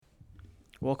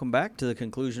Welcome back to the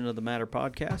Conclusion of the Matter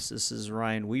podcast. This is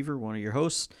Ryan Weaver, one of your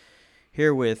hosts,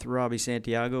 here with Robbie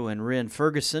Santiago and Ren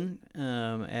Ferguson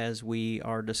as we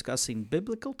are discussing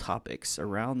biblical topics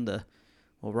around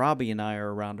Robbie and I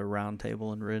are around a round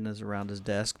table and Ren is around his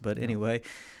desk. But anyway,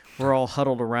 we're all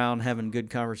huddled around having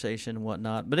good conversation and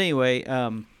whatnot. But anyway,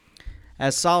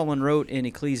 as Solomon wrote in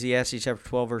Ecclesiastes chapter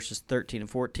 12, verses 13 and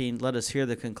 14, let us hear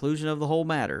the conclusion of the whole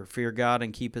matter. Fear God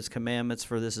and keep his commandments,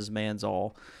 for this is man's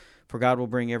all. For God will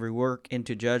bring every work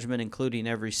into judgment, including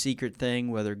every secret thing,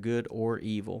 whether good or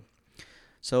evil.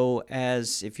 So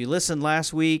if you listened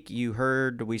last week, you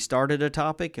heard we started a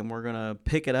topic, and we're going to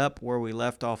pick it up where we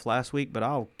left off last week, but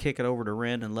I'll kick it over to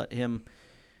Ren and let him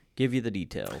give you the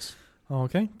details.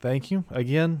 Okay, thank you.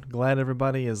 Again, glad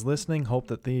everybody is listening. Hope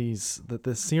that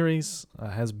this series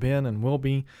has been and will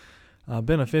be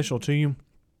beneficial to you.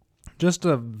 Just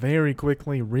to very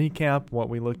quickly recap what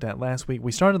we looked at last week,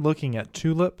 we started looking at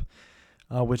T.U.L.I.P,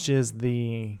 which is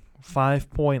the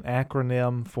 5-point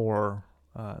acronym for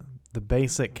the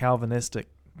basic Calvinistic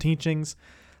teachings.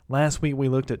 Last week we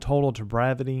looked at total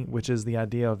depravity, which is the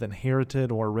idea of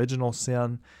inherited or original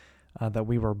sin, that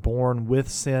we were born with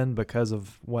sin because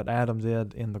of what Adam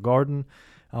did in the garden.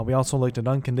 We also looked at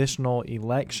unconditional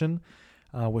election,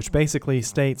 which basically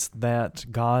states that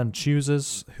God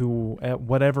chooses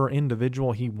whatever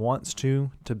individual he wants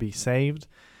to be saved,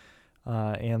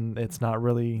 and it's not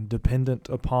really dependent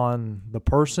upon the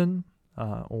person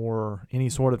or any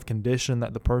sort of condition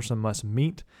that the person must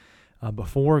meet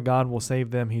before God will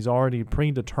save them. He's already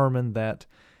predetermined that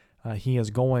he is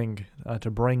going to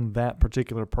bring that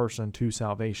particular person to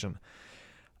salvation.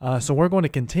 So we're going to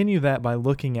continue that by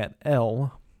looking at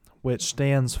L, which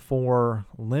stands for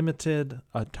limited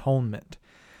atonement.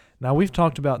 Now, we've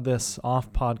talked about this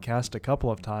off podcast a couple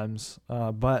of times,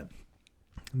 but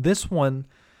this one,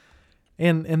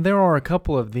 and there are a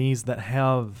couple of these that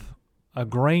have a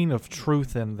grain of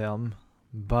truth in them,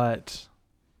 but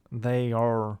they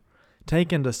are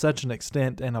taken to such an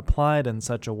extent and applied in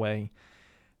such a way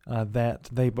that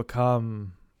they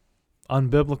become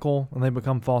unbiblical and they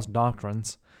become false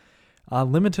doctrines.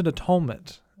 Limited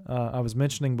atonement. I was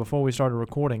mentioning before we started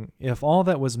recording, if all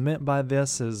that was meant by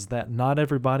this is that not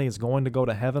everybody is going to go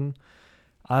to heaven,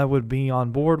 I would be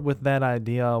on board with that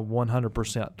idea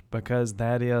 100%, because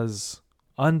that is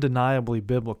undeniably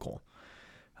biblical.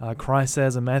 Christ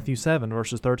says in Matthew 7,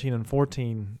 verses 13 and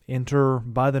 14, enter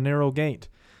by the narrow gate,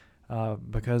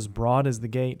 because broad is the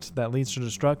gate that leads to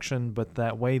destruction, but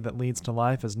that way that leads to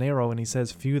life is narrow, and he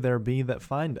says, few there be that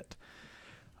find it.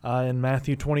 In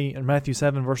Matthew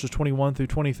 7, verses 21 through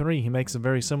 23, he makes a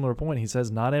very similar point. He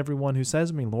says, not everyone who says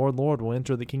to me, Lord, Lord, will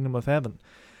enter the kingdom of heaven.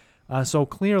 So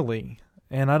clearly,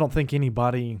 and I don't think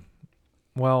anybody,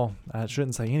 well, I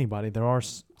shouldn't say anybody, there are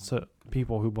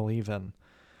people who believe in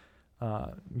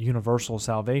universal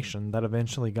salvation, that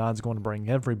eventually God's going to bring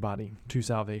everybody to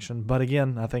salvation. But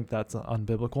again, I think that's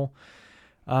unbiblical.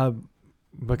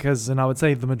 Because, and I would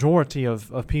say the majority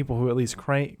of people who at least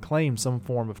claim some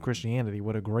form of Christianity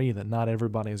would agree that not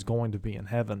everybody is going to be in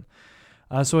heaven.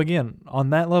 So again,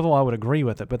 on that level, I would agree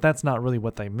with it, but that's not really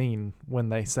what they mean when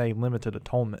they say limited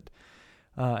atonement.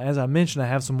 As I mentioned, I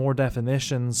have some more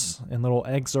definitions and little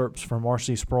excerpts from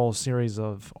R.C. Sproul's series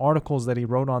of articles that he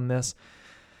wrote on this.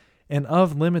 And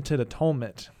of limited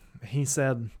atonement, he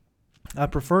said, I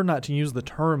prefer not to use the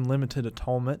term limited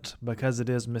atonement because it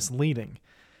is misleading.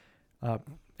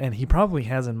 And he probably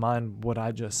has in mind what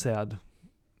I just said,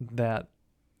 that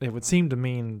it would seem to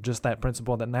mean just that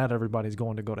principle that not everybody's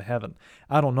going to go to heaven.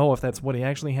 I don't know if that's what he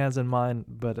actually has in mind,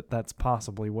 but that's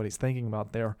possibly what he's thinking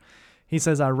about there. He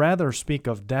says, I rather speak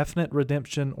of definite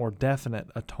redemption or definite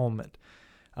atonement,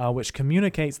 which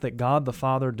communicates that God the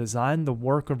Father designed the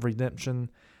work of redemption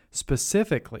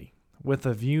specifically with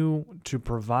a view to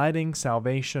providing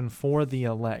salvation for the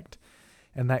elect,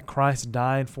 and that Christ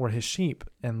died for his sheep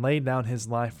and laid down his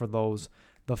life for those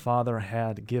the Father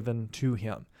had given to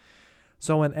him.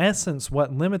 So in essence,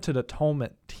 what limited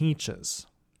atonement teaches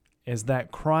is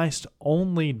that Christ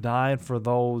only died for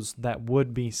those that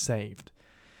would be saved.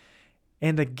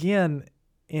 And again,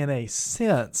 in a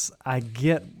sense, I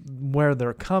get where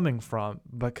they're coming from,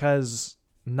 because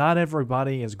not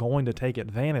everybody is going to take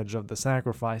advantage of the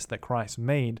sacrifice that Christ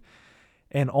made,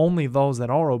 and only those that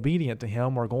are obedient to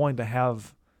him are going to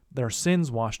have their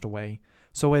sins washed away.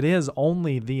 So it is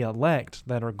only the elect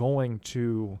that are going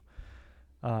to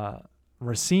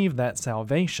receive that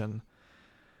salvation.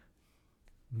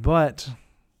 But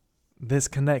this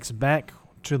connects back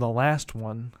to the last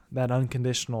one, that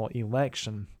unconditional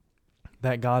election,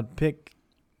 that God picked,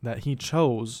 that he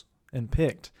chose and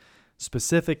picked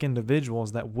specific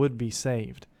individuals that would be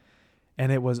saved.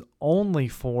 And it was only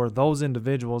for those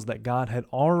individuals that God had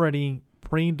already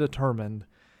predetermined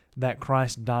that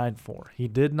Christ died for. He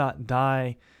did not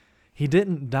die. He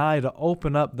didn't die to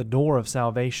open up the door of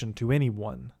salvation to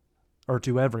anyone, or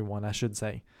to everyone, I should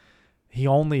say. He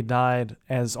only died,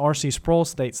 as R.C. Sproul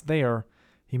states there,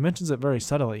 he mentions it very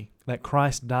subtly, that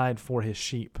Christ died for his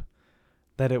sheep,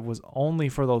 that it was only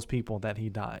for those people that he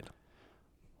died.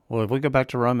 Well, if we go back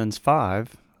to Romans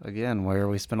 5, again, where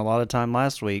we spent a lot of time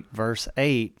last week, verse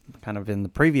 8, kind of in the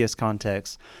previous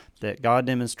context, that God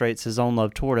demonstrates his own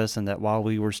love toward us, and that while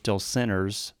we were still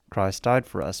sinners, Christ died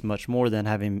for us, much more than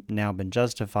having now been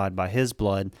justified by his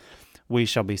blood, we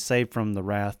shall be saved from the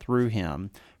wrath through him.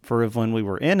 For if when we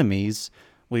were enemies,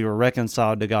 we were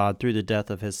reconciled to God through the death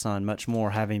of his Son, much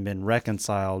more having been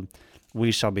reconciled,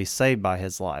 we shall be saved by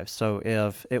his life. So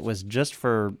if it was just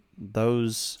for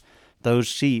those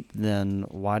sheep, then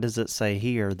why does it say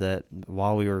here that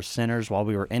while we were sinners, while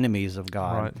we were enemies of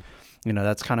God? Right. You know,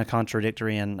 that's kind of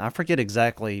contradictory, and I forget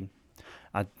exactly.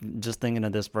 I just thinking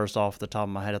of this verse off the top of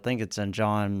my head. I think it's in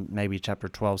John, maybe chapter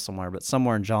 12 somewhere, but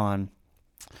somewhere in John,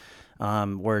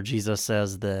 where Jesus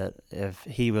says that if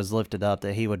he was lifted up,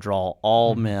 that he would draw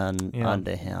all men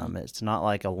unto him. It's not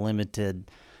like a limited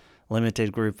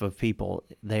group of people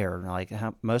there. Like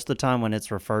most of the time when it's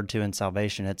referred to in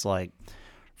salvation, it's like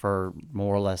for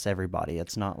more or less everybody.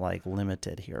 It's not like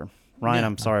limited here. Ryan,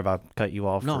 I'm sorry if I cut you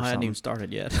off. No, for I hadn't something. even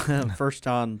started yet. 1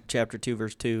 John chapter 2,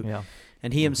 verse 2. Yeah.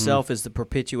 And he himself is the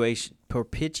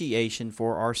propitiation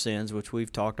for our sins, which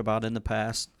we've talked about in the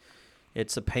past.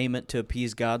 It's a payment to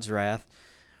appease God's wrath,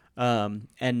 and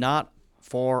not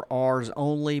for ours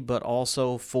only, but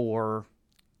also for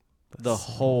the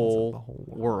whole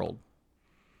world.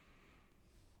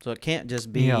 So it can't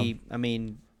just be, I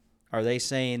mean, are they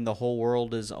saying the whole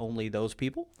world is only those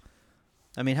people?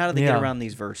 I mean, how do they get around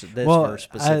these verses, verse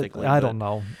specifically? I don't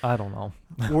know.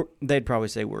 They'd probably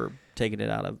say we're taking it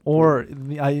out of... Or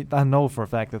I know for a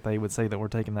fact that they would say that we're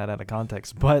taking that out of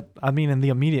context. But, I mean, in the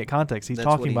immediate context, he's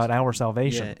talking about our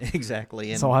salvation. Yeah,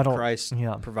 exactly. And so I don't, Christ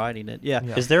providing it. Yeah.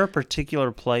 Is there a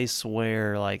particular place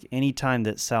where, like, any time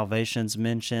that salvation's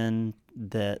mentioned,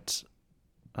 that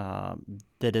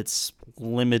it's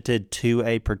limited to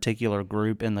a particular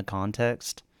group in the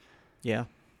context? Yeah.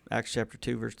 Acts chapter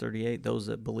 2, verse 38, those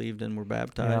that believed and were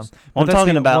baptized. Yeah. Well, I'm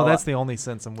talking about... Well, that's the only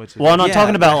sense in which... I'm not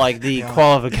talking about, like, the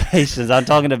qualifications. I'm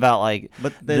talking about, like...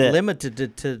 But they're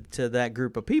limited to that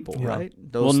group of people, right?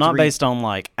 Those not based on,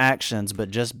 like, actions,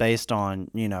 but just based on,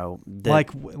 you know...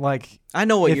 Like... I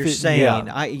know what you're saying.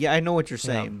 I know what you're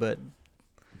saying, but...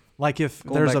 Like if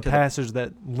there's a passage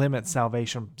that limits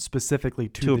salvation specifically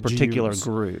to a particular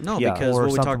group. No, because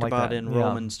what we talked about in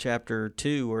Romans chapter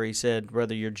 2, where he said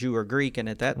whether you're Jew or Greek, and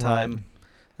at that time,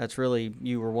 that's really,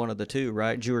 you were one of the two,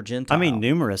 right? Jew or Gentile. I mean,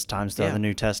 numerous times throughout the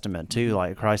New Testament, too.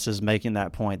 Like, Christ is making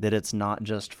that point that it's not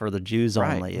just for the Jews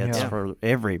only. It's for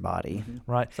everybody.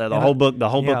 Right. So the whole book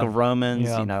of Romans,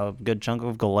 you know, a good chunk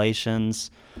of Galatians,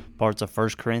 parts of 1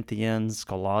 Corinthians,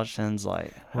 Colossians,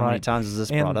 like, how many times is this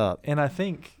brought up? And I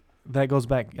think... that goes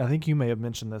back, I think you may have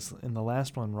mentioned this in the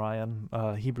last one, Ryan,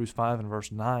 Hebrews 5 and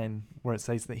verse 9, where it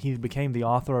says that he became the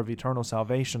author of eternal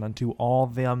salvation unto all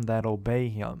them that obey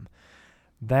him.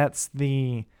 That's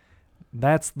the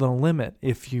limit,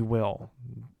 if you will.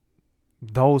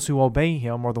 Those who obey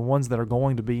him are the ones that are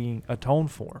going to be atoned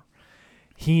for.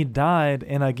 He died,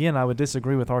 and again, I would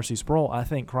disagree with R.C. Sproul. I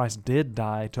think Christ did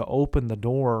die to open the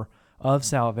door of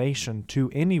salvation to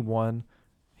anyone,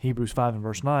 Hebrews 5 and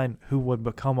verse 9, who would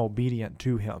become obedient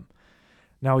to him.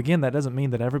 Now, again, that doesn't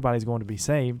mean that everybody's going to be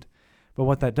saved, but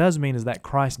what that does mean is that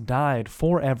Christ died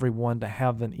for everyone to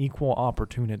have an equal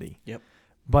opportunity. Yep.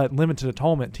 But limited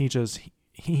atonement teaches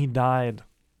he died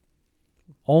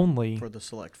only... for the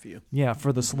select few. Yeah,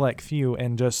 for the select few,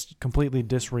 and just completely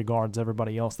disregards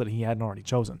everybody else that he hadn't already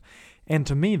chosen. And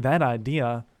to me, that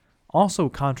idea also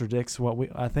contradicts what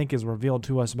I think is revealed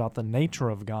to us about the nature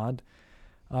of God,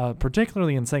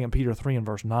 particularly in 2 Peter 3 and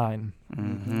verse 9,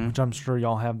 which I'm sure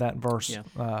y'all have that verse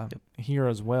here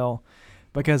as well,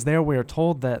 because there we are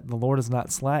told that the Lord is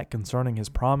not slack concerning his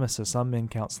promise, as some men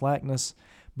count slackness,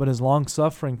 but is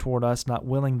long-suffering toward us, not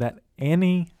willing that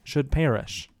any should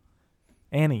perish,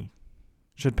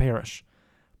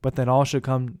 but that all should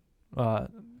come to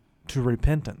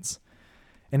repentance.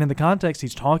 And in the context,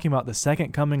 he's talking about the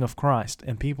second coming of Christ,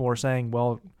 and people are saying,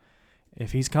 well,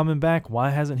 if he's coming back, why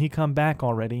hasn't he come back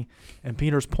already? And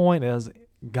Peter's point is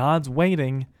God's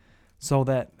waiting so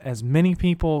that as many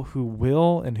people who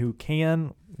will and who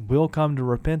can will come to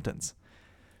repentance.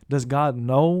 Does God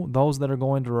know those that are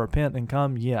going to repent and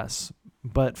come? Yes.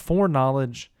 But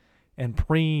foreknowledge and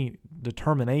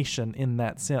predetermination in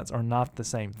that sense are not the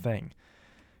same thing.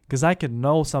 Because I could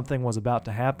know something was about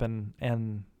to happen,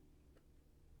 and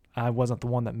I wasn't the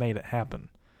one that made it happen.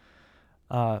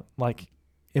 Like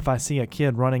if I see a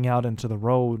kid running out into the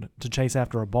road to chase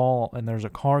after a ball and there's a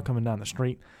car coming down the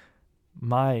street,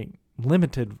 my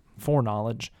limited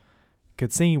foreknowledge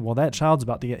could see, well, that child's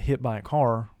about to get hit by a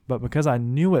car, but because I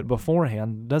knew it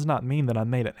beforehand does not mean that I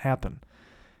made it happen.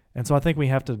 And so I think we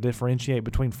have to differentiate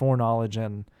between foreknowledge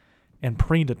and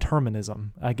predeterminism,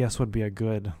 I guess would be a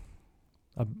good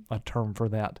a term for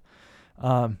that.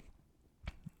 I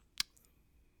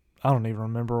don't even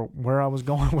remember where I was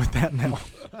going with that now.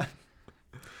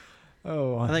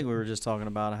 I think we were just talking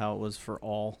about how it was for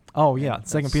all. Oh, yeah.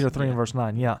 2 Peter 3 and verse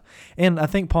 9, yeah. And I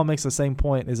think Paul makes the same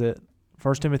point. Is it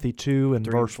 1 Timothy 2 and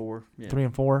verse 4, 3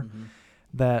 and 4? Mm-hmm.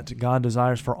 That God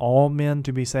desires for all men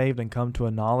to be saved and come to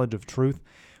a knowledge of truth.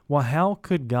 Well, how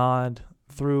could God,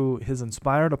 through his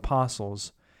inspired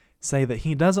apostles, say that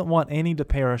he doesn't want any to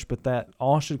perish, but that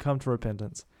all should come to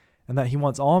repentance, and that he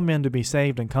wants all men to be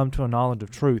saved and come to a knowledge of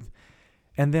truth,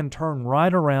 and then turn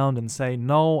right around and say,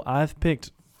 no, I've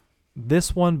picked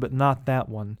this one but not that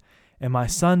one, and my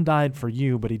son died for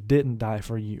you, but he didn't die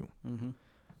for you? Mm-hmm.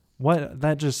 What?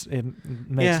 That just it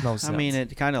makes no sense. I mean,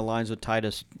 it kind of aligns with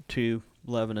Titus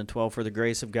 2:11 and 12. For the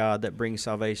grace of God that brings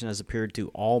salvation has appeared to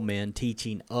all men,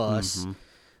 teaching us. Mm-hmm.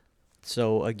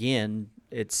 So again,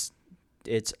 it's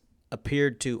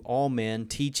appeared to all men,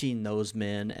 teaching those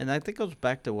men, and I think it goes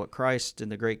back to what Christ in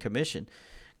the Great Commission,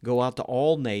 go out to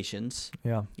all nations.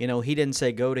 Yeah, he didn't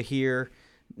say go to here.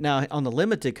 Now on the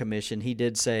limited commission, he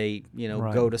did say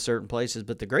right. Go to certain places,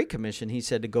 but the Great Commission, he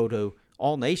said to go to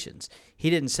all nations.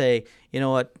 He didn't say,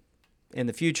 what, in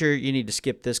the future you need to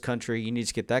skip this country, you need to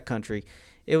skip that country.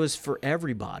 It was for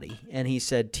everybody. And he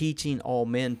said, teaching all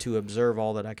men to observe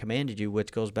all that I commanded you,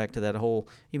 which goes back to that whole,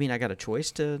 you mean I got a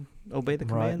choice to obey the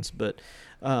commands? Right.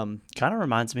 But kind of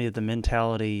reminds me of the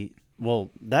mentality. Well,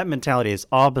 that mentality is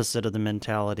opposite of the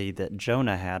mentality that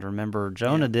Jonah had. Remember,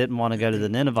 Jonah didn't want to go to the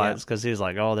Ninevites because he was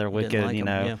like, oh, they're wicked, like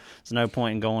there's no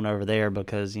point in going over there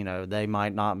because, they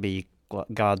might not be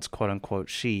God's quote-unquote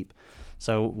sheep.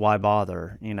 So why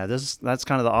bother? That's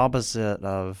kind of the opposite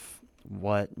of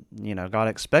what, God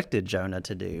expected Jonah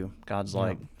to do. God's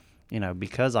like,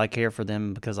 because I care for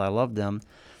them, because I love them,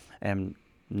 and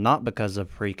not because of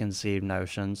preconceived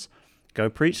notions, go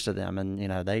preach to them. And,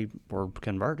 they were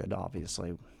converted,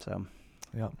 obviously. So,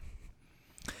 yeah.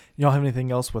 Y'all have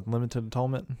anything else with limited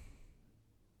atonement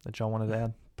that y'all wanted to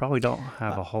add? Probably don't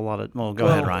have a whole lot of... Well, go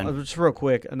ahead, Ryan. Just real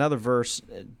quick, another verse...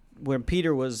 When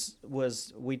Peter was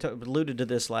alluded to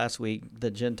this last week,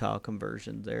 the Gentile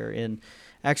conversion there. In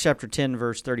Acts chapter 10,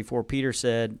 verse 34,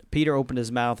 Peter opened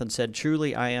his mouth and said,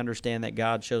 truly I understand that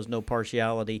God shows no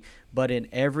partiality, but in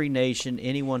every nation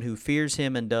anyone who fears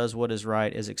him and does what is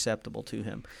right is acceptable to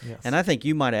him. Yes. And I think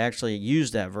you might have actually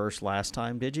used that verse last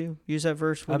time. Did you use that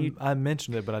verse? I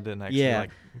mentioned it, but I didn't actually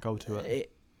go to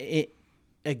it.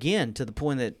 Again, to the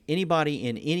point that anybody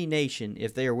in any nation,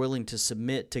 if they are willing to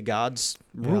submit to God's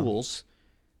rules,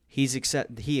 he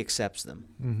accepts them.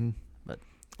 Mm-hmm.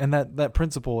 And that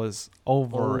principle is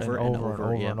over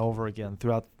and over again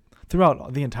throughout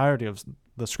the entirety of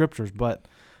the Scriptures, but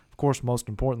of course, most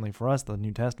importantly for us, the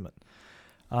New Testament.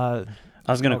 I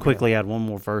was going to quickly add one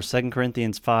more verse, 2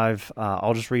 Corinthians 5.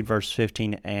 I'll just read verse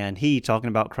 15. And he, talking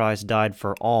about Christ, died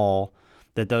for all,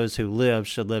 that those who live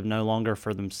should live no longer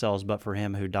for themselves, but for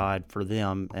him who died for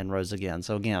them and rose again.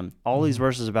 So again, all these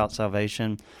verses about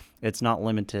salvation, it's not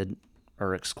limited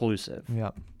or exclusive.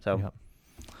 Yeah.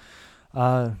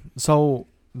 So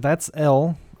that's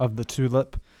L of the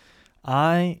TULIP.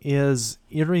 I is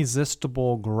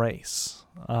irresistible grace.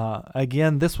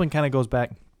 Again, this one kind of goes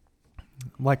back,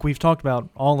 like we've talked about,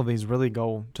 all of these really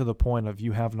go to the point of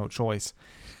you have no choice.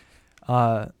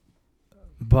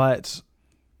 But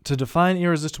to define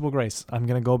irresistible grace, I'm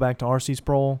going to go back to R.C.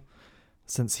 Sproul,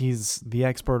 since he's the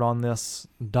expert on this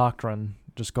doctrine.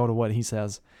 Just go to what he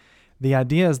says. The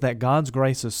idea is that God's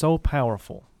grace is so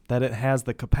powerful that it has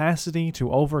the capacity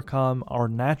to overcome our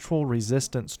natural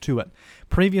resistance to it.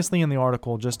 Previously in the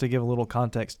article, just to give a little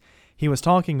context, he was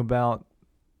talking about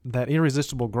that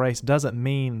irresistible grace doesn't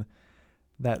mean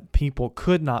that people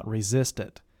could not resist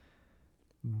it,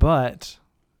 but...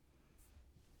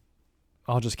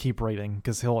 I'll just keep reading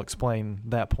because he'll explain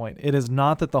that point. It is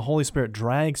not that the Holy Spirit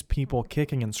drags people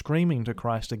kicking and screaming to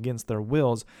Christ against their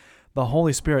wills. The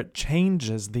Holy Spirit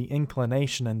changes the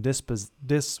inclination and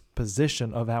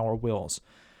disposition of our wills,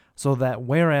 so that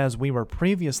whereas we were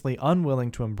previously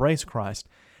unwilling to embrace Christ,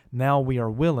 now we are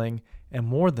willing and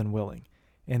more than willing.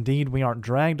 Indeed, we aren't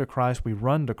dragged to Christ, we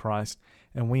run to Christ,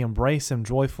 and we embrace him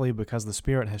joyfully because the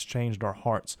Spirit has changed our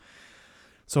hearts.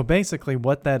 So basically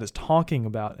what that is talking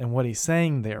about and what he's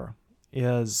saying there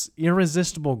is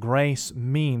irresistible grace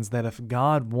means that if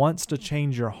God wants to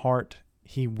change your heart,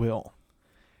 he will.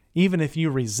 Even if you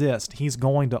resist, he's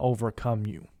going to overcome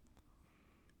you.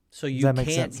 So Does you that make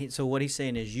can't. sense? So what he's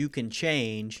saying is you can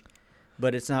change,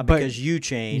 but it's not But because you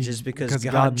change. It's because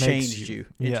God God makes changed you. you.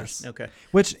 Yes. Interesting. Okay.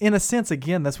 Which, in a sense,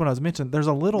 again, that's what I was mentioning. There's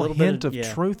a little Little hint bit of of-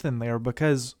 yeah. truth in there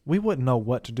because we wouldn't know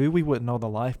what to do. We wouldn't know the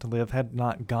life to live had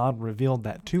not God revealed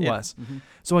that to Yeah. us. Mhm.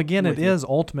 So again, With it you. is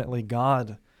ultimately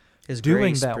God His doing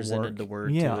grace that presented work. the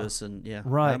word Yeah. to us, and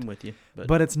Right. I'm with you.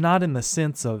 But it's not in the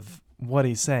sense of what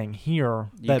he's saying here,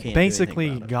 You that can't do anything basically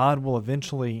about it. God will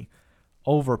eventually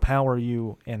overpower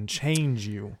you and change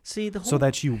you see the whole so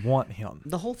that you want him.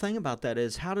 the whole thing about that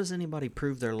is, how does anybody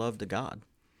prove their love to God?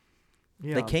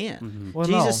 Yeah. They can't. Mhm. Well,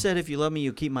 Jesus no. said, "If you love me,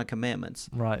 you keep my commandments."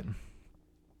 Right.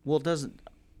 Well, it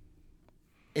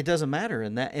doesn't matter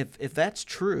in that if that's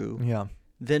true, Yeah.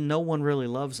 then no one really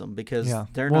loves them because Yeah.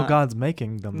 they're Well, not God's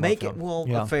making them make love it him. well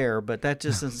Yeah. fair, but that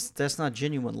just is, that's not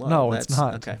genuine love. No, That's, it's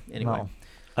not. Okay. Anyway, No.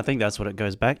 I think that's what it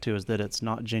goes back to, is that it's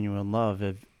not genuine love.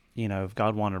 If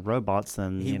God wanted robots,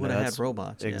 then he would have had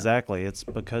robots. Yeah. Exactly. It's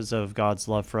because of God's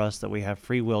love for us that we have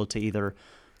free will to either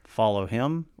follow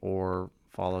him or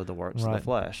follow the works of Right. the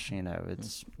flesh.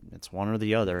 It's one or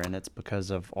the other, and it's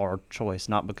because of our choice,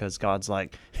 not because God's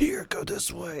like, here, go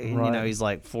this way. And, Right. he's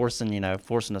like forcing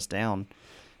us down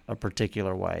a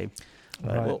particular way.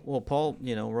 But Right. Well, Paul,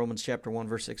 Romans chapter 1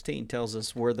 verse 16 tells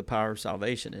us where the power of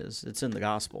salvation is. It's in the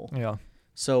gospel. Yeah.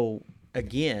 So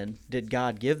again, did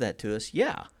God give that to us?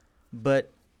 Yeah,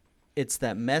 but it's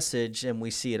that message, and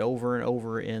we see it over and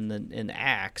over in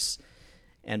Acts,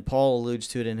 and Paul alludes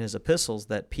to it in his epistles,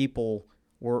 that people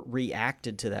were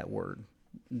reacted to that word.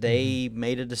 They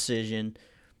made a decision.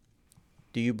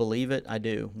 Do you believe it? I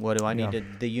do. What do I need to?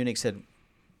 The eunuch said,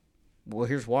 "Well,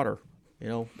 here's water."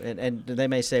 And they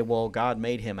may say, "Well, God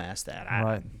made him ask that."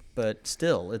 Right. But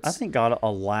still, it's. I think God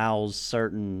allows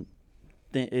certain.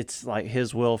 It's like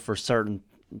His will for certain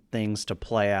things to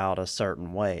play out a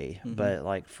certain way, but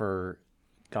like for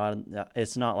God,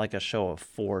 it's not like a show of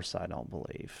force. I don't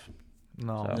believe.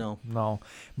 No. No. No.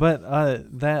 But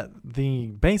that the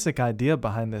basic idea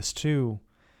behind this too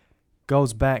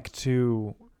goes back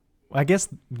to, I guess,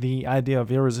 the idea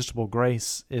of irresistible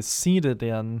grace is seated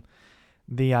in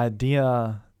the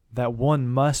idea that one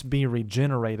must be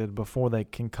regenerated before they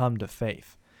can come to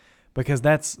faith. Because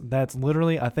that's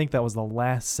literally, I think that was the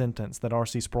last sentence that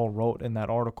R.C. Sproul wrote in that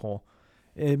article.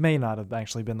 It may not have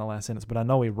actually been the last sentence, but I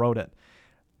know he wrote it,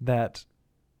 that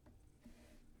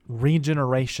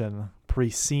regeneration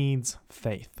precedes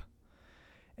faith.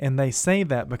 And they say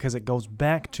that because it goes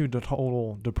back to the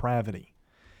total depravity.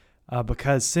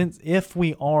 Because if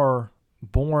we are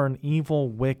born evil,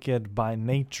 wicked by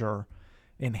nature,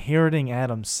 inheriting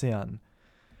Adam's sin,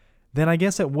 then I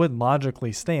guess it would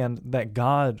logically stand that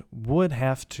God would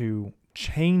have to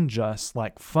change us,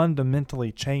 like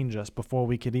fundamentally change us, before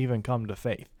we could even come to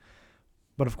faith.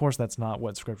 But of course, that's not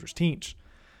what scriptures teach.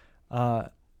 And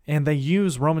they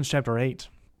use Romans chapter 8,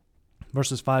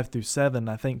 verses 5 through 7,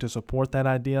 I think, to support that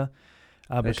idea.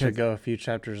 They should go a few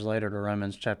chapters later to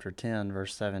Romans chapter 10,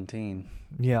 verse 17.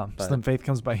 Yeah, so then faith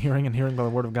comes by hearing, and hearing by the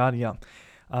word of God. Yeah.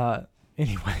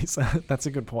 Anyways, that's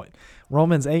a good point.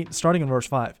 Romans 8, starting in verse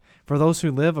 5. For those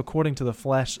who live according to the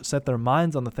flesh set their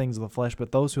minds on the things of the flesh,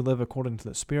 but those who live according to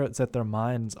the Spirit set their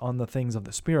minds on the things of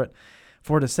the Spirit.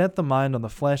 For to set the mind on the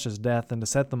flesh is death, and to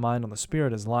set the mind on the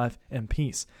Spirit is life and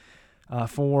peace.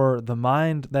 For the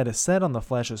mind that is set on the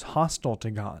flesh is hostile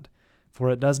to God, for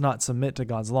it does not submit to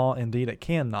God's law. Indeed, it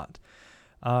cannot.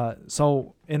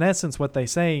 So, in essence, what they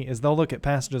say is they'll look at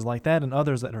passages like that and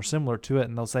others that are similar to it,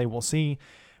 and they'll say, well, see,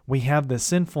 we have this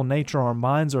sinful nature. Our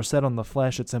minds are set on the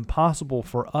flesh. It's impossible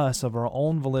for us, of our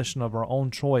own volition, of our own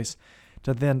choice,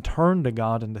 to then turn to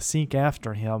God and to seek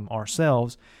after Him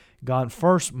ourselves. God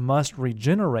first must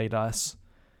regenerate us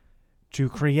to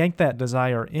create that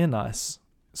desire in us,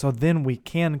 so then we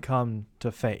can come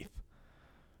to faith.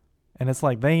 And it's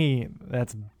like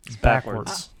that's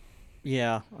backwards.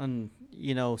 Yeah, and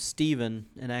Stephen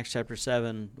in Acts chapter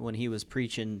 7, when he was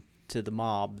preaching to the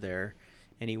mob there,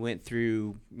 and he went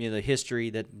through the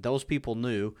history that those people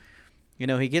knew,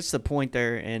 he gets to the point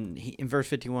there, and in verse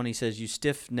 51 he says, "You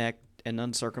stiff-necked and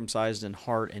uncircumcised in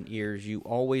heart and ears, you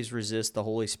always resist the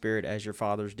Holy Spirit as your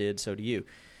fathers did, so do you."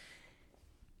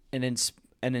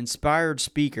 An inspired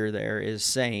speaker there is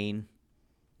saying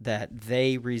that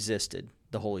they resisted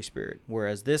the Holy Spirit,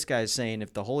 whereas this guy's saying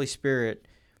if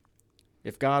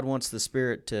God wants the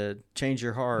Spirit to change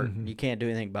your heart, you can't do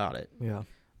anything about it. Yeah.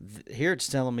 Here it's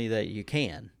telling me that you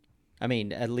can. I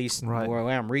mean, at least Right. the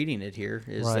way I'm reading it here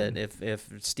is Right. that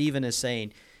if Stephen is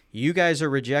saying, you guys are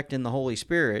rejecting the Holy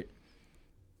Spirit,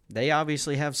 they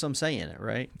obviously have some say in it,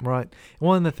 right? Right.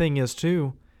 Well, and the thing is,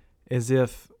 too, is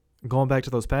if, going back to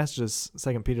those passages,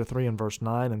 2 Peter 3 and verse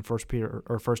 9 and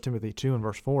 1 Timothy 2 and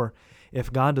verse 4,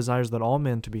 if God desires that all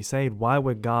men to be saved, why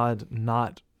would God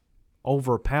not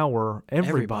overpower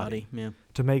everybody Yeah.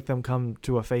 to make them come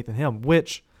to a faith in him,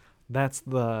 which that's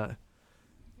the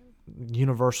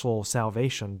universal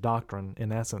salvation doctrine,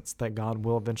 in essence, that God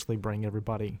will eventually bring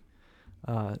everybody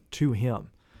to him.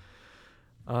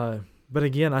 But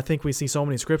again, I think we see so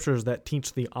many scriptures that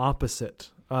teach the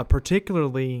opposite,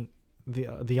 particularly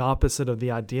the opposite of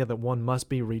the idea that one must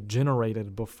be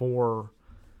regenerated before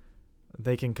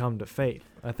they can come to faith.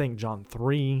 I think John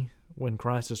 3, when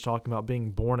Christ is talking about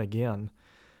being born again,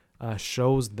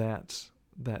 shows that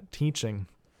teaching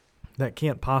that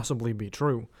can't possibly be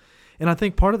true. And I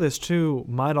think part of this too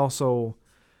might also,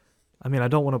 I mean, I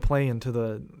don't want to play into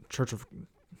the Church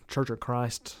of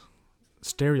Christ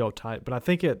stereotype, but I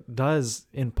think it does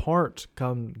in part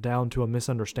come down to a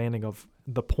misunderstanding of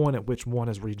the point at which one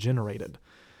is regenerated,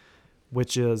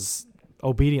 which is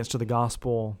obedience to the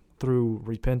gospel through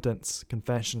repentance,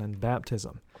 confession, and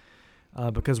baptism.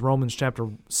 Because Romans chapter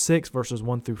 6, verses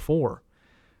 1 through 4,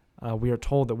 we are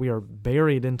told that we are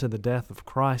buried into the death of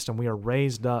Christ and we are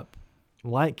raised up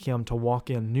like him to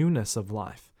walk in newness of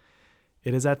life.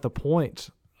 It is at the point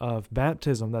of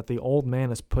baptism that the old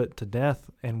man is put to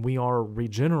death and we are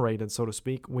regenerated, so to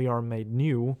speak. We are made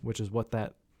new, which is what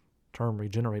that term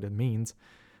regenerated means,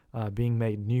 being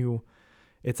made new.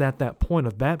 It's at that point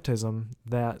of baptism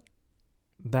that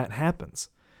happens.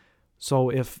 So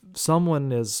if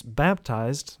someone is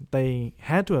baptized, they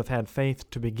had to have had faith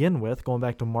to begin with. Going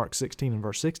back to Mark 16 and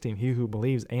verse 16, he who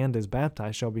believes and is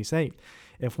baptized shall be saved.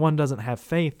 If one doesn't have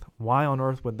faith, why on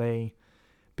earth would they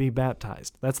be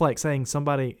baptized? That's like saying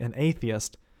somebody, an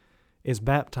atheist, is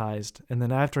baptized, and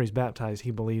then after he's baptized,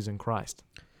 he believes in Christ.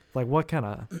 Like, what kind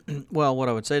of... Well, what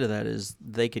I would say to that is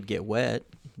they could get wet,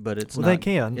 but it's not... They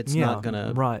can. It's not going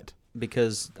to... Right.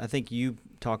 Because I think you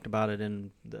talked about it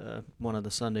in one of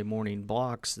the Sunday morning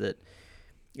blocks that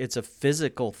it's a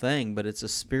physical thing, but it's a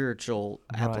spiritual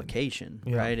application,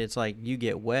 right? It's like you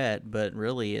get wet, but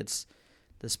really it's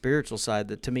the spiritual side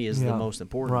that to me is the most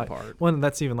important part. Well, and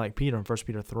that's even like Peter in 1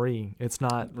 Peter 3. It's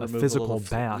not a physical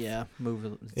bath.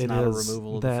 It's not a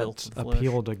removal of the filth of the flesh.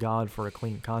 Appeal to God for a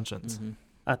clean conscience. Mm-hmm.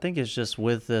 I think it's just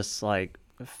with this like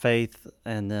faith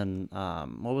and then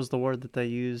what was the word that they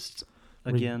used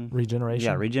again? Regeneration.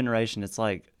 Yeah, regeneration. It's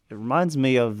like, it reminds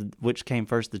me of which came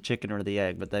first, the chicken or the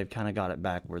egg, but they've kind of got it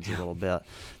backwards a little bit.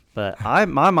 But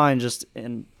my mind just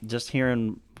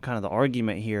hearing kind of the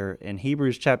argument here in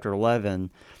Hebrews chapter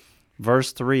 11,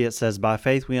 verse 3, it says, "By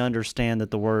faith we understand that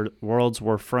the worlds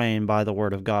were framed by the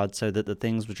word of God, so that the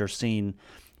things which are seen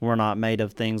were not made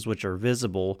of things which are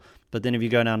visible." But then if you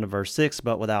go down to verse 6,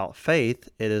 "But without faith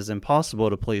it is impossible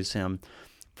to please him.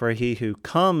 For he who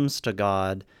comes to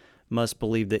God must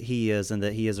believe that he is, and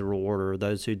that he is a rewarder of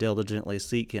those who diligently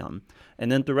seek him."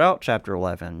 And then throughout chapter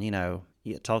 11,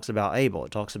 it talks about Abel,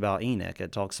 it talks about Enoch,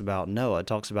 it talks about Noah, it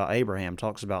talks about Abraham, it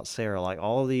talks about Sarah, like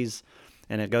all of these,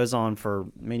 and it goes on for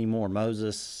many more,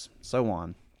 Moses, so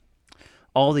on.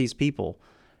 All these people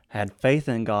had faith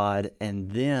in God,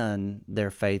 and then their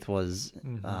faith was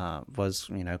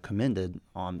commended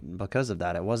on because of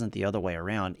that. It wasn't the other way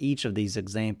around. Each of these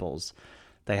examples,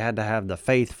 they had to have the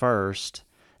faith first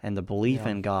and the belief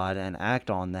in God and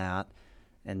act on that,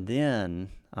 and then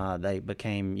they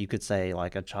became, you could say,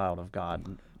 like a child of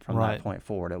God from that point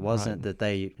forward. It wasn't that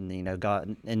they, got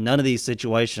in none of these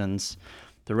situations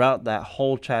throughout that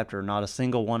whole chapter, not a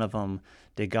single one of them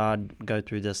did God go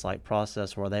through this like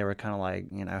process where they were kind of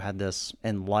like, had this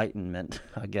enlightenment,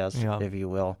 I guess, if you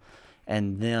will,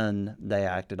 and then they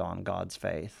acted on God's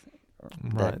faith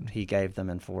that he gave them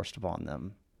and forced upon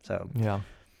them. So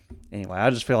anyway, I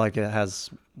just feel like it has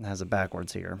it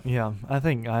backwards here. Yeah, I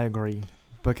think I agree,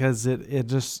 because it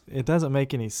doesn't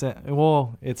make any sense.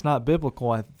 Well, it's not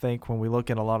biblical, I think, when we look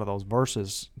at a lot of those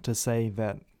verses to say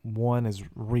that one is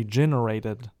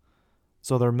regenerated,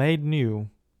 so they're made new,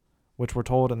 which we're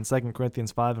told in 2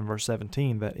 Corinthians 5 and verse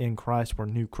 17 that in Christ we're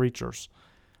new creatures.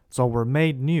 So we're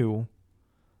made new,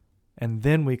 and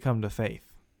then we come to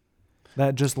faith.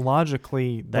 That just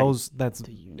logically, that's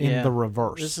in the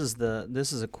reverse. This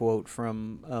is a quote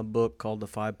from a book called The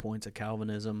 5 Points of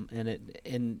Calvinism, and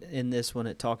in this one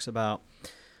it talks about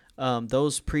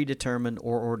those predetermined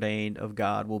or ordained of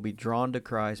God will be drawn to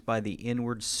Christ by the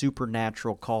inward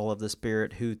supernatural call of the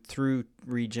Spirit, who through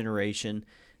regeneration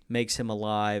makes him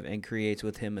alive and creates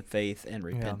with him a faith and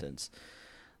repentance.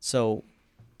 So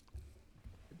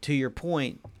to your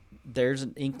point, there's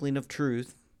an inkling of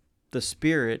truth. The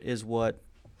Spirit is what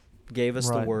gave us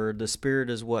the Word. The Spirit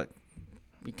is what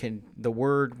the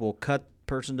Word will cut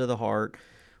person to the heart,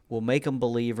 will make them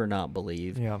believe or not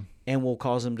believe, and will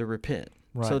cause them to repent.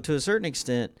 Right. So to a certain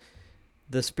extent,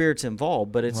 the Spirit's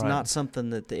involved, but it's not something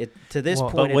that to this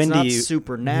point it's not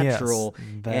supernatural,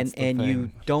 and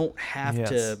you don't have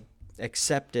to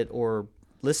accept it or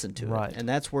listen to it. And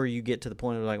that's where you get to the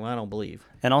point of like, well, I don't believe.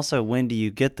 And also, when do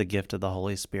you get the gift of the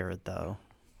Holy Spirit, though?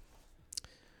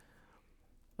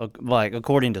 Like,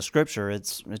 according to Scripture,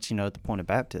 it's at the point of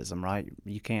baptism, right?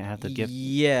 You can't have the gift.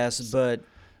 Yes, but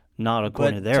not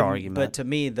according to their argument. But to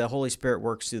me, the Holy Spirit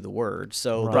works through the Word.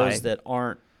 So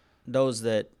those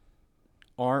that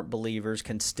aren't believers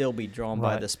can still be drawn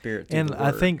by the Spirit through the Word.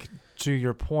 I think, to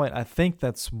your point, I think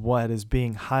that's what is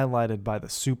being highlighted by the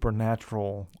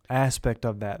supernatural aspect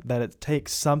of that it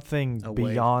takes something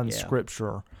beyond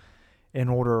Scripture in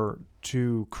order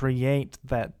to create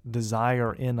that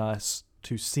desire in us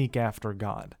to seek after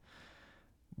God,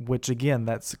 which, again,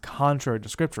 that's contrary to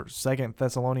Scripture. 2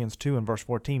 Thessalonians 2 and verse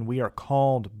 14, we are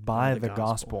called by the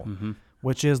gospel,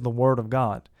 which is the Word of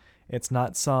God. It's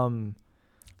not some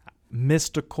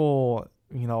mystical,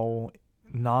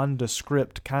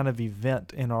 nondescript kind of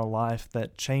event in our life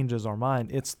that changes our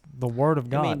mind. It's the Word of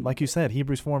God. Like you said,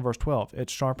 Hebrews 4 and verse 12,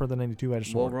 it's sharper than any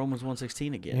two-edged sword. Well, Romans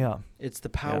 1:16 again. Yeah. It's the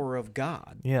power of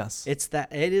God. Yes. It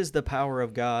is the power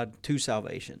of God to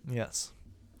salvation. Yes.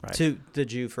 Right. To the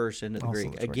Jew first and to the also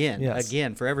Greek. Again,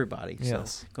 Again, for everybody.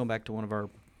 Yes. So going back to one of our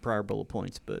prior bullet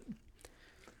points, but...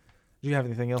 Do you have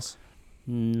anything else?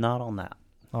 Not on that.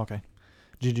 Okay.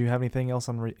 Did you have anything else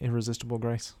on irresistible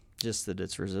grace? Just that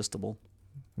it's resistible.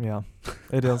 Yeah,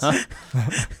 it is.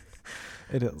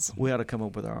 It is. We ought to come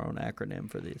up with our own acronym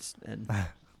for these and,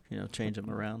 change them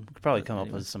around. We could probably come up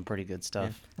with some pretty good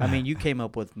stuff. Yeah. I mean, you came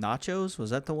up with nachos.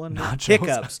 Was that the one?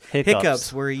 Nachos.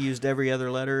 Hiccups, where he used every other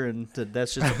letter, and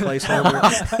that's just a placeholder.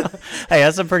 Hey,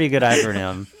 that's a pretty good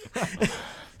acronym.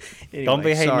 Anyway, don't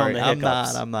be hating on the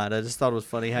hiccups. I'm not. I just thought it was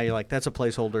funny how you're like, that's a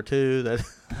placeholder too.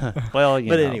 Well,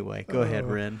 but anyway, go ahead,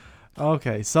 Ren.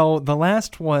 Okay, so the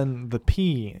last one, the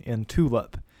P in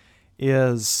TULIP,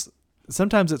 is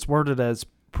sometimes it's worded as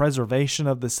preservation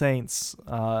of the saints.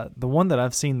 The one that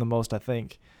I've seen the most, I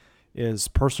think, is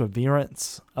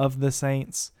perseverance of the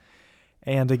saints.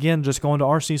 And again, just going to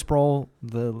R.C. Sproul,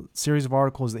 the series of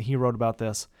articles that he wrote about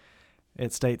this,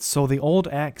 it states, so the old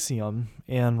axiom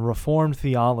in Reformed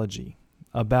theology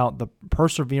about the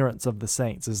perseverance of the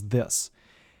saints is this: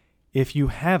 if you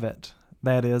have it,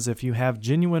 that is, if you have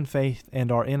genuine faith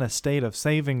and are in a state of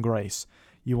saving grace,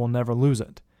 you will never lose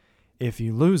it. If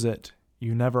you lose it,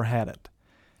 you never had it.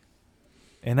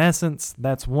 In essence,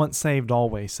 that's once saved,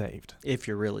 always saved. If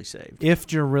you're really saved.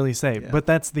 If you're really saved. Yeah. But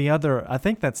that's the other, I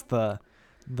think that's the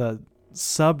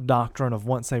sub-doctrine of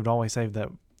once saved, always saved that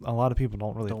a lot of people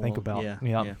don't really think about.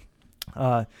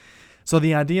 Yeah. So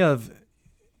the idea of,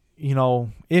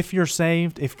 if you're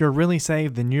saved, if you're really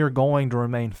saved, then you're going to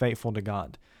remain faithful to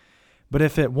God. But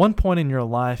if at one point in your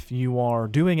life you are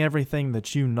doing everything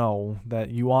that you know that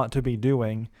you ought to be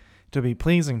doing to be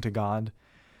pleasing to God,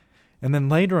 and then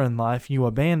later in life you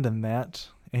abandon that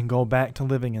and go back to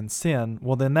living in sin,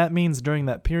 well, then that means during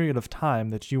that period of time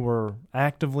that you were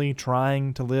actively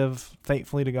trying to live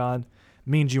faithfully to God,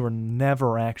 means you were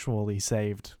never actually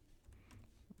saved,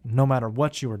 no matter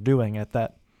what you were doing at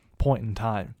that point in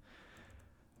time.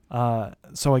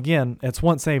 So again, it's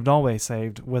once saved, always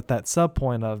saved, with that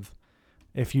sub-point of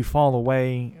if you fall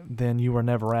away, then you were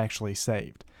never actually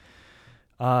saved.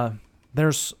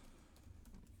 There's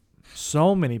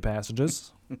so many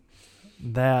passages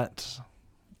that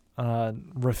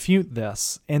refute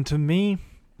this. And to me,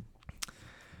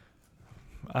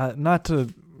 not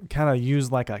to kind of use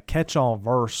like a catch-all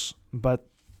verse, but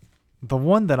the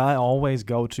one that I always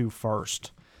go to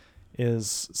first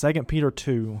is 2 Peter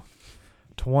 2,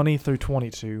 20 through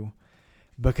 22,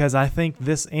 because I think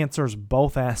this answers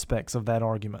both aspects of that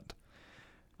argument.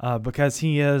 Because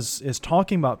he is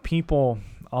talking about people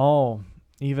all,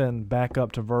 even back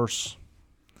up to verse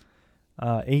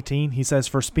 18, he says,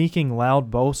 for speaking loud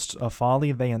boasts of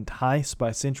folly, they entice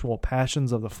by sensual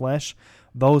passions of the flesh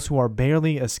those who are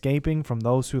barely escaping from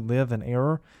those who live in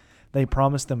error. They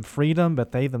promise them freedom,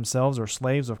 but they themselves are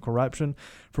slaves of corruption.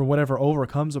 For whatever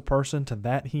overcomes a person, to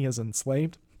that he is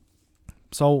enslaved.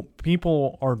 So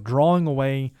people are drawing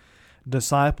away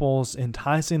disciples,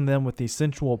 enticing them with these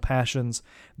sensual passions.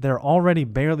 They're already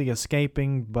barely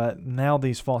escaping, but now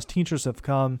these false teachers have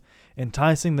come,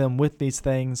 enticing them with these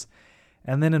things.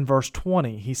 And then in verse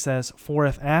 20, he says, for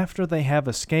if after they have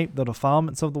escaped the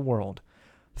defilements of the world,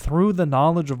 through the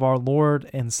knowledge of our Lord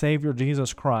and Savior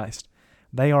Jesus Christ,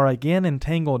 they are again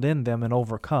entangled in them and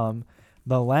overcome,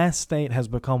 the last state has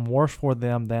become worse for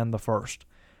them than the first.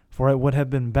 For it would have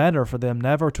been better for them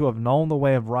never to have known the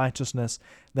way of righteousness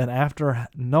than after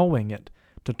knowing it,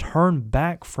 to turn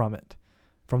back from it,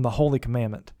 from the holy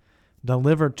commandment,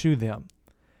 delivered to them.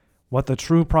 What the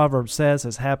true proverb says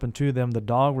has happened to them. The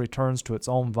dog returns to its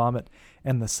own vomit,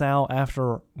 and the sow,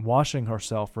 after washing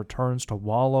herself, returns to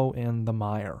wallow in the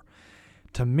mire.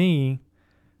 To me,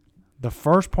 the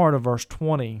first part of verse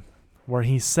 20, where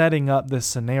he's setting up this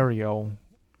scenario,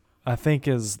 I think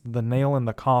is the nail in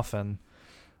the coffin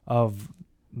of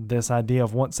this idea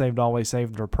of once saved, always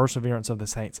saved, or perseverance of the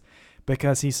saints.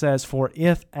 Because he says, for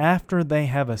if after they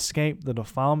have escaped the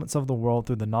defilements of the world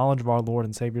through the knowledge of our Lord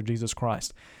and Savior Jesus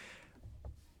Christ.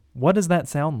 What does that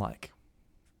sound like?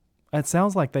 It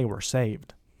sounds like they were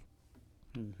saved.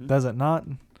 Mm-hmm. Does it not?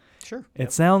 Sure.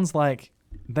 It sounds like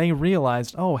they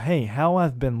realized, oh, hey, how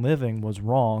I've been living was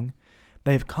wrong.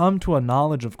 They've come to a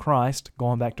knowledge of Christ,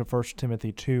 going back to 1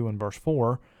 Timothy 2 and verse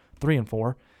 3 and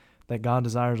 4, that God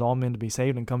desires all men to be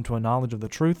saved and come to a knowledge of the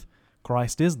truth.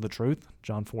 Christ is the truth,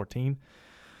 John 14.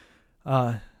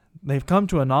 They've come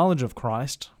to a knowledge of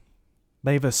Christ.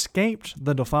 They've escaped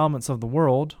the defilements of the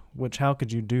world, which how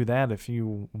could you do that if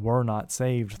you were not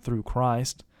saved through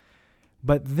Christ?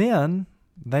 But then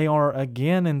they are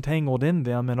again entangled in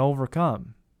them and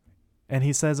overcome. And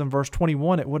he says in verse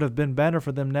 21, it would have been better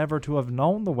for them never to have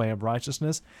known the way of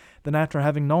righteousness than after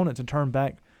having known it to turn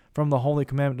back from the holy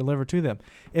commandment delivered to them.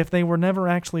 If they were never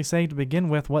actually saved to begin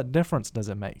with, what difference does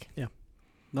it make? Yeah.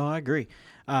 No, I agree.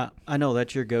 I know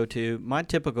that's your go-to. My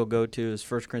typical go-to is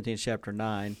 1 Corinthians chapter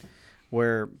 9,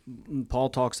 where Paul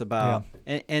talks about,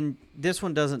 and this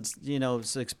one doesn't,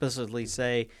 explicitly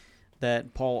say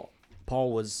that Paul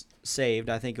was saved.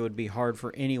 I think it would be hard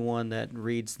for anyone that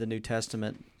reads the New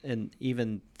Testament, and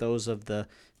even those of the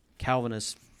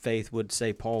Calvinist faith would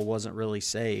say Paul wasn't really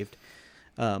saved.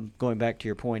 Going back to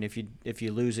your point, if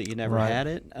you lose it, you never had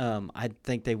it. I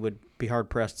think they would be hard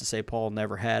pressed to say Paul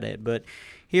never had it. But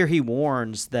here he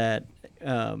warns that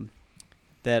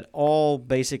that all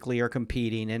basically are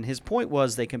competing, and his point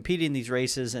was they compete in these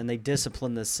races and they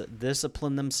discipline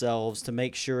themselves to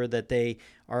make sure that they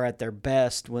are at their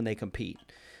best when they compete.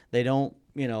 They don't,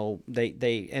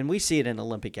 they and we see it in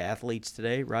Olympic athletes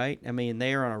today, right? I mean,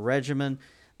 they are on a regimen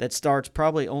that starts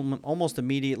probably almost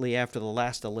immediately after the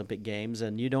last Olympic Games,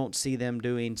 and you don't see them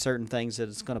doing certain things that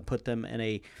it's going to put them in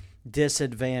a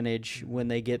disadvantage when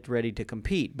they get ready to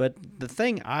compete. But the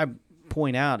thing I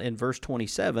point out in verse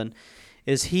 27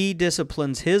 is he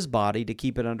disciplines his body to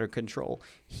keep it under control.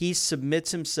 He submits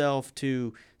himself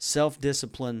to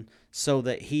self-discipline so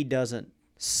that he doesn't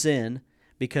sin,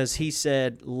 because he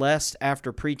said, lest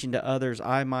after preaching to others,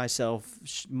 I myself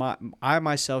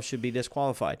should be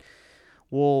disqualified.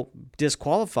 Well,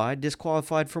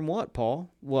 disqualified from what,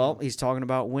 Paul? Well, he's talking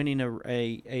about winning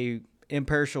a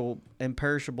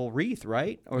imperishable wreath,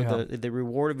 right? Or the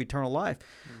reward of eternal life.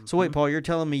 Mm-hmm. So wait, Paul, you're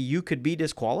telling me you could be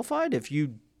disqualified if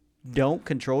you don't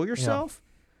control yourself?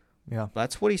 Yeah.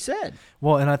 That's what he said.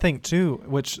 Well, and I think too,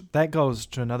 which that goes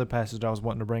to another passage I was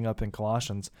wanting to bring up in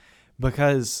Colossians,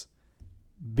 because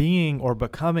being or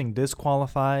becoming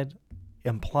disqualified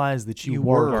implies that you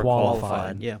were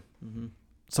qualified. Yeah. Mm-hmm.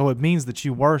 So it means that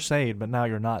you were saved, but now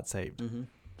you're not saved. Mm-hmm.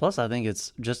 Plus, I think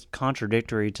it's just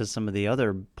contradictory to some of the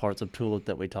other parts of T.U.L.I.P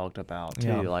that we talked about,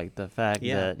 too. Like the fact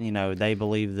that, they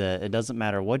believe that it doesn't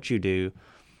matter what you do,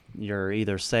 you're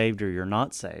either saved or you're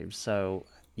not saved. So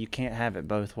you can't have it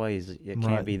both ways. It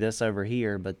can't be this over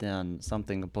here, but then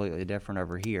something completely different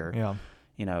over here. Yeah.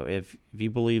 If you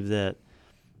believe that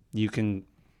you can,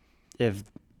 if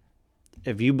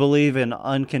you believe in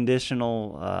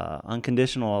unconditional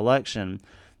election,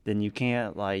 then you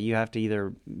can't, you have to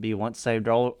either be once saved,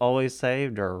 always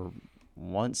saved, or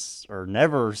once or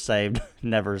never saved,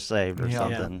 never saved, or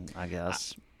something, I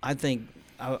guess. I think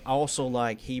I also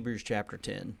like Hebrews chapter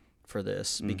 10 for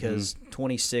this, because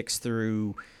 26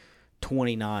 through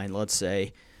 29, let's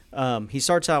say, he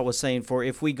starts out with saying, for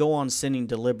if we go on sinning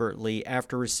deliberately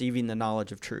after receiving the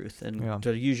knowledge of truth. And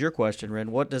to use your question,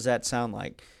 Ren, what does that sound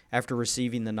like after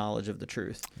receiving the knowledge of the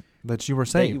truth? That you were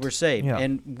saved. That you were saved. Yeah.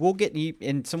 And we'll get,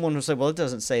 and someone will say, well, it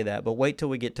doesn't say that, but wait till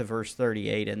we get to verse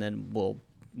 38, and then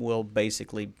we'll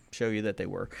basically show you that they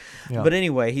were. Yeah. But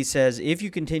anyway, he says, if you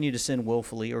continue to sin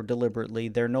willfully or deliberately,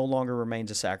 there no longer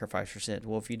remains a sacrifice for sin.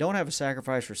 Well, if you don't have a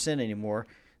sacrifice for sin anymore,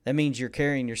 that means you're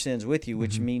carrying your sins with you,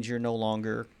 which means you're no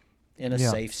longer in a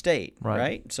safe state,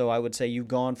 right? So I would say you've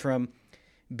gone from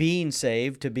being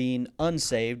saved to being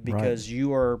unsaved because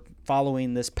you are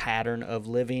following this pattern of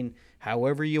living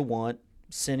however you want,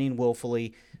 sinning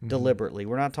willfully, deliberately.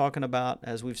 We're not talking about,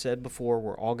 as we've said before,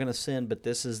 we're all going to sin, but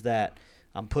this is that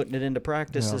I'm putting it into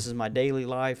practice. Yeah. This is my daily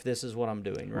life. This is what I'm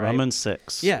doing, right? Romans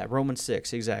 6. Yeah, Romans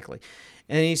 6, exactly.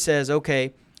 And he says,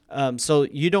 okay, so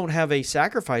you don't have a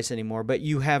sacrifice anymore, but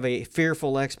you have a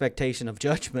fearful expectation of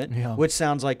judgment, which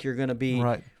sounds like you're going to be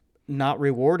not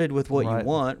rewarded with what you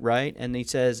want, right? And he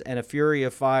says, and a fury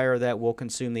of fire that will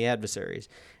consume the adversaries.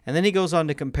 And then he goes on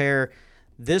to compare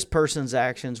this person's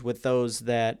actions with those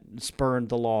that spurned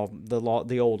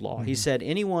the old law. He said,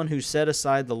 anyone who set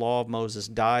aside the law of Moses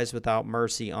dies without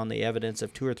mercy on the evidence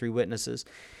of 2 or 3 witnesses.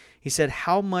 He said,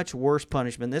 how much worse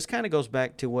punishment? This kind of goes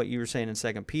back to what you were saying in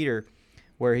 2 Peter,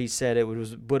 where he said it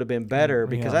would have been better,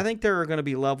 because I think there are going to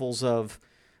be levels of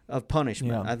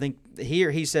punishment. I think here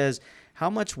he says, how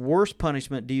much worse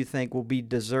punishment do you think will be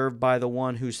deserved by the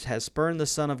one who has spurned the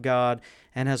Son of God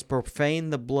and has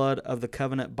profaned the blood of the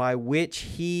covenant by which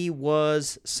he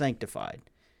was sanctified?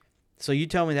 So you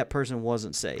tell me that person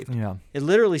wasn't saved. Yeah. It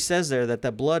literally says there that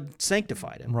the blood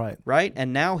sanctified him. Right?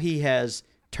 And now he has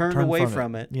turned away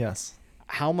from it. Yes.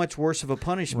 How much worse of a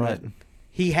punishment? Right.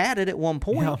 He had it at one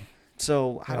point. Yeah.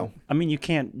 So I mean, you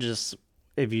can't just,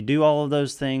 if you do all of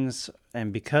those things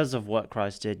and because of what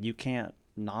Christ did, you can't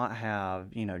not have,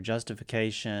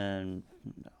 justification.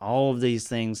 All of these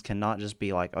things cannot just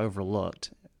be like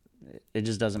overlooked. It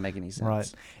just doesn't make any sense.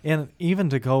 Right. And even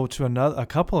to go to a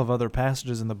couple of other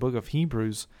passages in the book of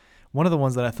Hebrews, one of the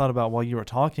ones that I thought about while you were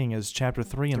talking is chapter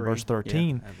 3 and verse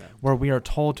 13, where we are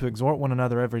told to exhort one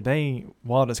another every day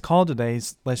while it is called today,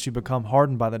 lest you become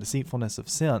hardened by the deceitfulness of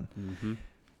sin. Mm-hmm.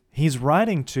 He's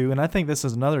writing to, and I think this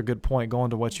is another good point going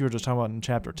to what you were just talking about in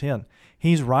chapter 10.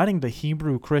 He's writing to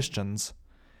Hebrew Christians.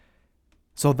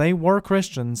 So they were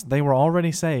Christians. They were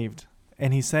already saved.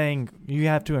 And he's saying you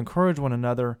have to encourage one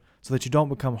another so that you don't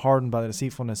become hardened by the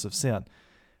deceitfulness of sin.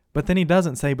 But then he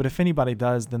doesn't say, but if anybody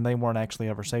does, then they weren't actually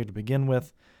ever saved to begin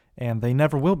with, and they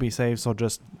never will be saved, so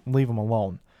just leave them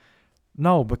alone.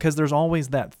 No, because there's always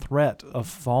that threat of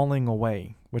falling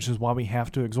away, which is why we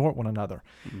have to exhort one another.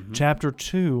 Mm-hmm. Chapter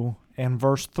 2 and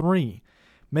verse 3,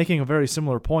 making a very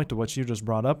similar point to what you just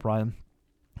brought up, Ryan,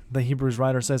 the Hebrews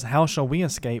writer says, how shall we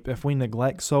escape if we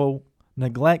neglect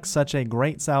such a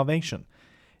great salvation?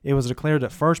 It was declared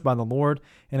at first by the Lord,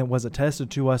 and it was attested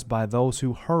to us by those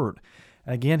who heard.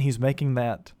 Again, he's making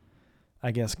that,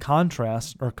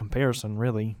 contrast or comparison,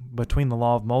 really, between the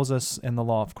law of Moses and the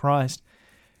law of Christ,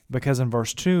 because in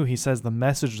verse 2, he says the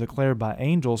message declared by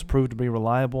angels proved to be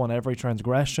reliable, and every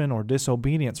transgression or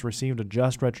disobedience received a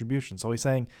just retribution. So he's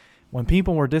saying when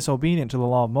people were disobedient to the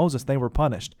law of Moses, they were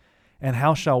punished. And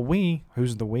how shall we,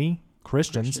 who's the we?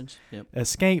 Christians.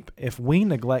 Escape if we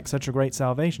neglect such a great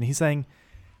salvation? He's saying,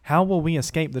 how will we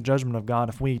escape the judgment of God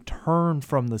if we turn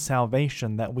from the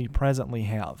salvation that we presently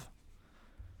have?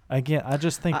 Again, I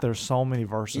just think there's so many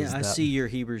verses. Yeah, I see your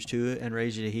Hebrews 2 and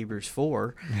raise you to Hebrews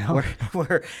 4,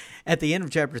 where at the end of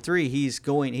chapter 3, he's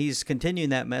continuing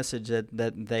that message that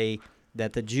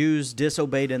the Jews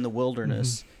disobeyed in the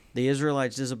wilderness, the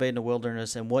Israelites disobeyed in the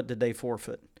wilderness, and what did they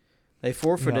forfeit? They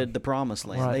forfeited the promised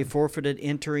land. Right. They forfeited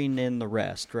entering in the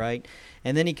rest, right?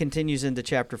 And then he continues into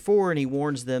chapter 4, and he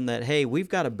warns them that, hey, we've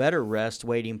got a better rest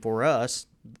waiting for us,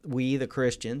 we the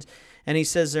Christians. And he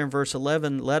says there in verse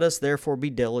 11, let us therefore be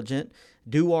diligent,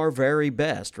 do our very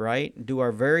best, right? Do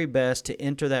our very best to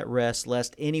enter that rest,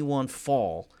 lest anyone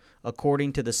fall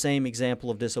according to the same example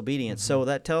of disobedience. Mm-hmm. So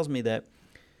that tells me that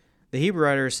the Hebrew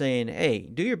writer is saying, hey,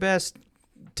 do your best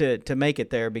to make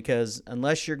it there, because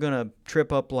unless you're going to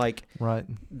trip up like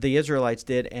the Israelites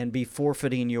did and be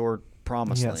forfeiting your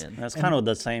promised land. That's kind of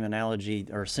the same analogy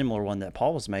or similar one that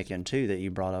Paul was making too that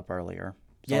you brought up earlier.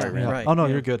 Sorry, right. Oh, no,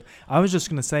 you're good. I was just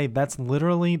going to say that's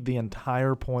literally the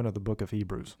entire point of the book of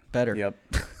Hebrews. Better. Yep.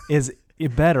 Is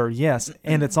it better, yes.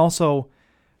 And it's also,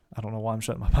 I don't know why I'm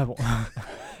shutting my Bible.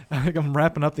 I think I'm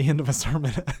wrapping up the end of a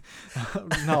sermon.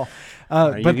 No.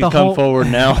 You can come forward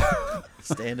now.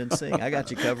 Stand and sing. I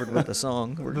got you covered with the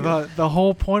song. The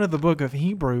whole point of the book of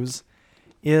Hebrews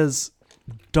is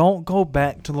don't go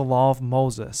back to the law of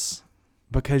Moses,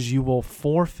 because you will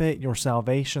forfeit your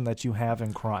salvation that you have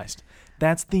in Christ.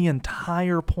 That's the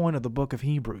entire point of the book of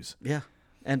Hebrews. Yeah.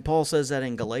 And Paul says that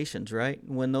in Galatians, right?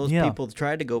 When those people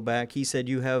tried to go back, he said,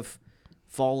 you have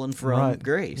fallen from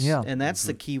grace. Yeah. And that's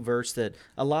the key verse that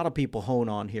a lot of people hone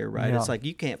on here, right? Yeah. It's like,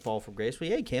 you can't fall from grace. Well,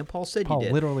 yeah, you can. Paul said Paul you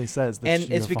did. literally says that.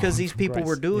 And it's because these people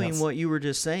were doing what you were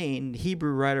just saying. The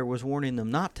Hebrew writer was warning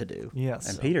them not to do. Yes.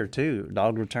 And Peter, too.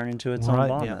 Dog returning to its own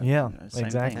vomit. Yeah, Same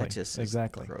exactly. That's just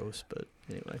exactly. gross, but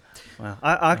anyway. Well,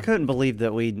 I couldn't believe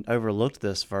that we overlooked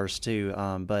this verse, too.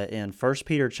 But in 1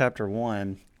 Peter chapter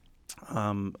 1,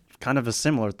 kind of a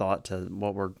similar thought to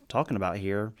what we're talking about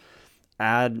here.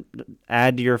 Add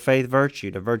to your faith virtue,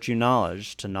 to virtue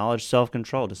knowledge, to knowledge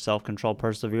self-control, to self-control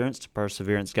perseverance, to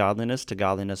perseverance godliness, to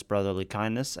godliness brotherly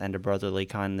kindness, and to brotherly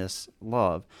kindness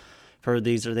love. For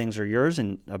these things are yours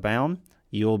and abound.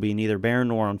 You will be neither barren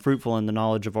nor unfruitful in the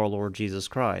knowledge of our Lord Jesus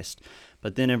Christ.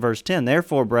 But then in verse 10,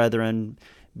 therefore, brethren,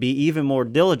 be even more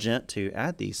diligent to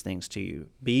add these things to you.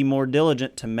 Be more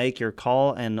diligent to make your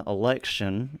call and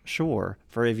election sure.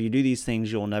 For if you do these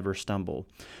things, you will never stumble.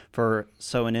 For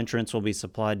so an entrance will be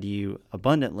supplied to you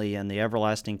abundantly in the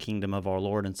everlasting kingdom of our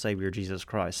Lord and Savior Jesus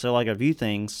Christ. So like a few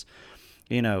things,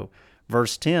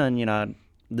 verse 10,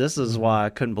 this is why I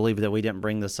couldn't believe that we didn't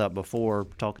bring this up before,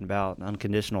 talking about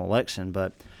unconditional election.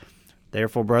 But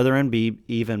therefore, brethren, be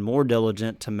even more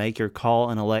diligent to make your call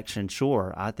and election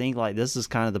sure. I think like this is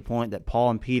kind of the point that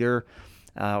Paul and Peter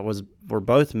were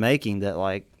both making, that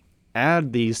like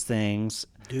add these things,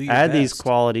 add these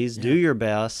qualities, do your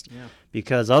best,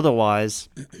 because otherwise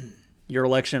your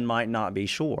election might not be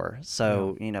sure.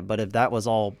 So, but if that was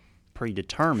all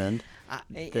predetermined,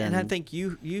 and I think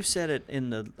you said it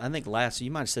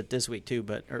you might have said this week too,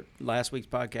 or last week's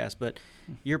podcast, but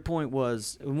your point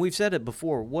was, and we've said it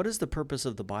before, what is the purpose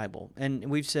of the Bible? And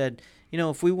we've said,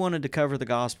 if we wanted to cover the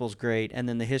Gospels, great, and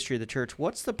then the history of the church,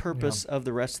 what's the purpose of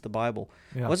the rest of the Bible?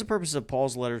 Yeah. What's the purpose of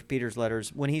Paul's letters, Peter's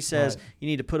letters, when he says you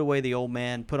need to put away the old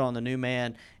man, put on the new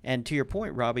man? And to your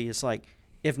point, Robbie, it's like,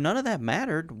 if none of that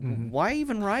mattered, why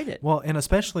even write it? Well, and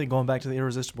especially going back to the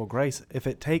irresistible grace, if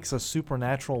it takes a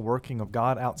supernatural working of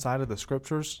God outside of the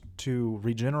Scriptures to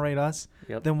regenerate us,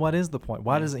 then what is the point?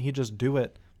 Why doesn't he just do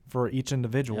it for each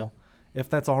individual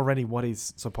if that's already what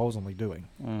he's supposedly doing?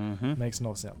 Makes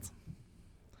no sense.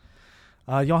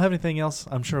 Y'all have anything else?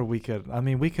 I'm sure we could. I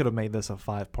mean, we could have made this a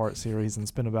 5-part series and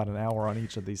spent about an hour on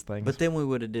each of these things. But then we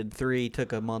would have did 3,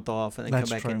 took a month off, and then come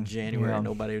back in January, and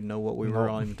nobody would know what we were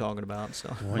all even talking about.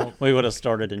 So we would have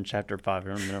started in chapter 5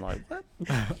 and been like, what?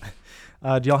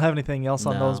 Do y'all have anything else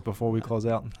on those before we close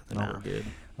out? No, we're good.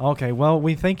 Okay, well,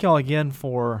 we thank y'all again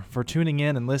for tuning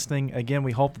in and listening. Again,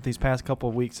 we hope that these past couple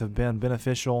of weeks have been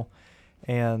beneficial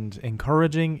and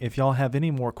encouraging. If y'all have any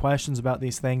more questions about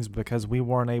these things, because we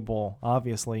weren't able,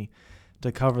 obviously,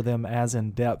 to cover them as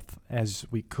in depth as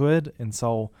we could, and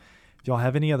so if y'all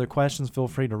have any other questions, feel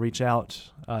free to reach out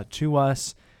to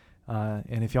us.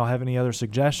 And if y'all have any other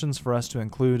suggestions for us to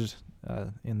include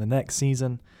in the next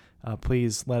season,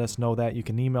 please let us know that. You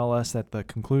can email us at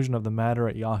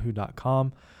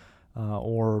theconclusionofthematter@yahoo.com.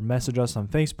 Or message us on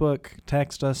Facebook,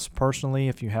 text us personally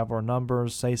if you have our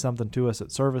numbers, say something to us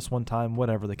at service one time,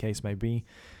 whatever the case may be.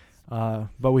 But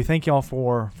we thank y'all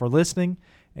for listening,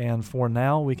 and for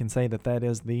now we can say that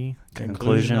is the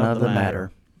conclusion of the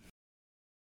matter.